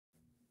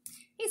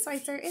Hey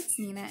Schweitzer, it's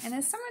Nina, and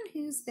as someone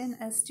who's been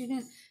a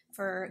student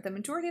for the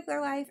majority of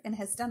their life and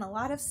has done a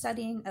lot of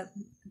studying of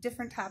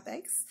different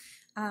topics,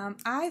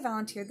 I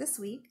volunteered this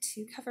week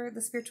to cover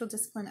the spiritual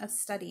discipline of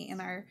study in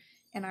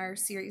our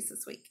series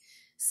this week.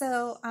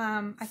 So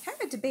I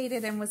kind of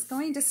debated and was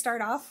going to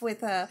start off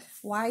with a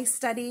why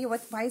study,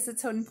 why is it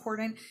so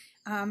important?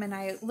 And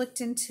I looked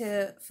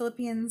into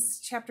Philippians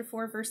chapter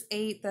 4, verse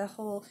 8, the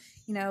whole,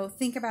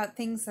 think about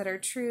things that are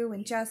true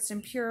and just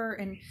and pure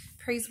and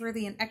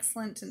praiseworthy and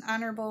excellent and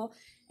honorable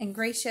and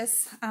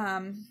gracious.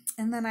 And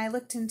then I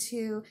looked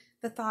into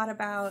the thought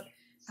about,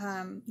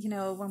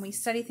 when we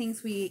study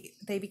things,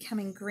 they become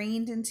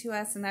ingrained into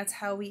us, and that's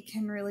how we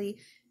can really,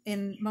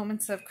 in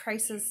moments of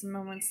crisis,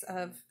 moments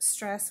of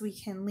stress, we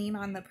can lean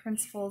on the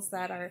principles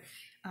that are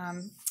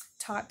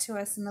taught to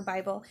us in the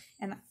Bible.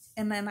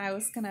 And then I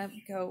was going to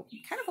go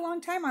kind of a long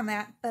time on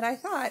that, but I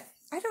thought,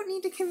 I don't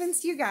need to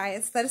convince you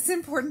guys that it's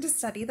important to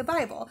study the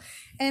Bible.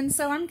 And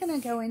so I'm going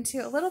to go into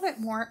a little bit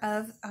more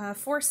of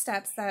 4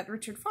 steps that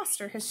Richard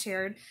Foster has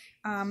shared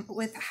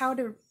with how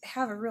to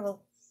have a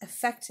real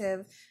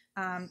effective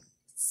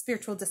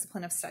spiritual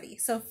discipline of study.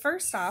 So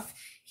first off,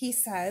 he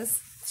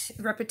says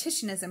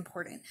repetition is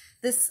important.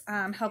 This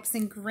helps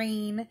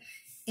ingrain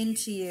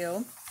into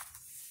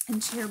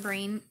your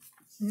brain,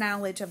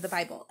 knowledge of the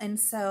Bible. And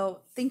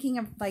so thinking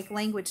of like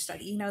language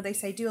study, they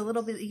say do a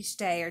little bit each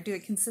day or do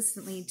it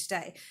consistently each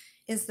day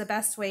is the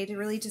best way to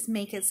really just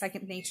make it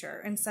second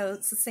nature. And so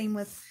it's the same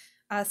with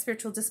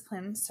spiritual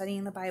discipline,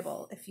 studying the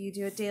Bible. If you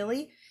do it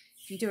daily,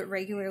 if you do it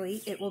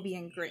regularly, it will be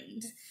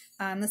ingrained.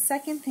 The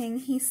second thing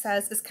he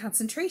says is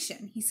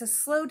concentration. He says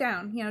slow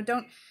down.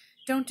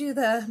 Don't do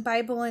the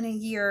Bible in a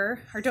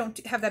year, or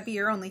don't have that be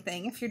your only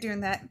thing. If you're doing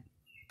that,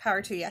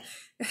 power to you.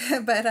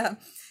 But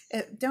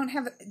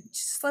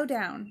just slow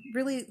down.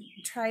 Really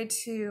try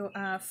to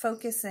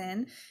focus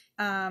in.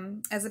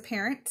 As a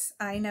parent,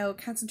 I know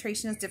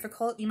concentration is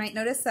difficult. You might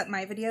notice that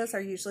my videos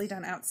are usually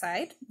done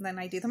outside. Then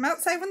I do them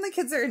outside when the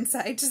kids are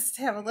inside, just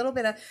to have a little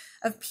bit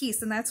of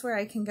peace. And that's where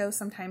I can go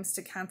sometimes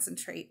to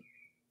concentrate.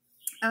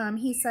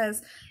 He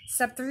says,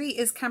 step 3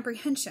 is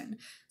comprehension.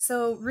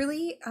 So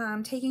really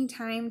taking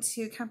time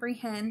to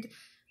comprehend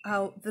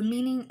the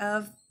meaning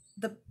of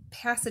the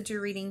passage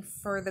you're reading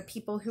for the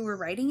people who were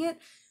writing it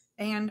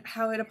and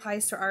how it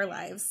applies to our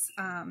lives.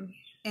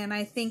 And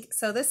I think,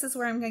 so this is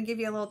where I'm going to give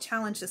you a little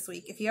challenge this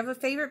week. If you have a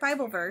favorite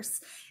Bible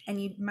verse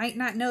and you might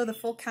not know the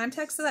full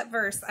context of that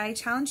verse, I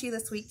challenge you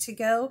this week to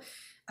go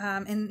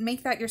and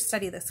make that your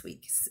study this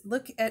week.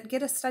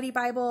 Get a study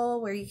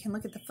Bible where you can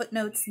look at the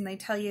footnotes and they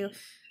tell you,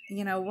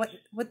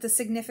 what the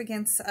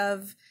significance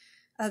of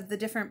the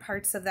different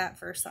parts of that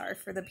verse are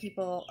for the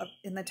people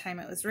in the time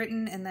it was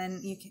written, and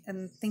then you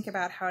can think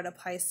about how it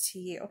applies to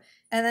you.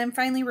 And then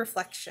finally,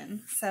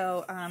 reflection.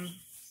 So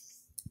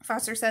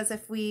Foster says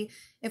if we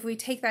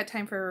take that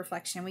time for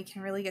reflection, we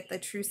can really get the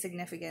true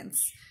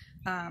significance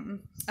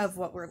of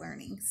what we're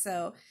learning.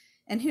 So,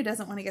 and who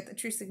doesn't want to get the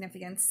true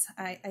significance?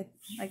 I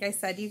like I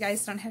said, you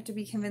guys don't have to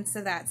be convinced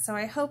of that. So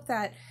I hope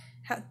that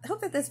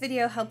this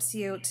video helps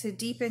you to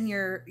deepen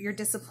your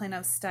discipline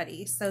of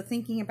study. So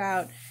thinking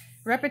about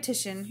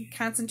repetition,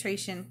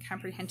 concentration,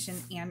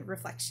 comprehension, and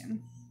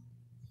reflection.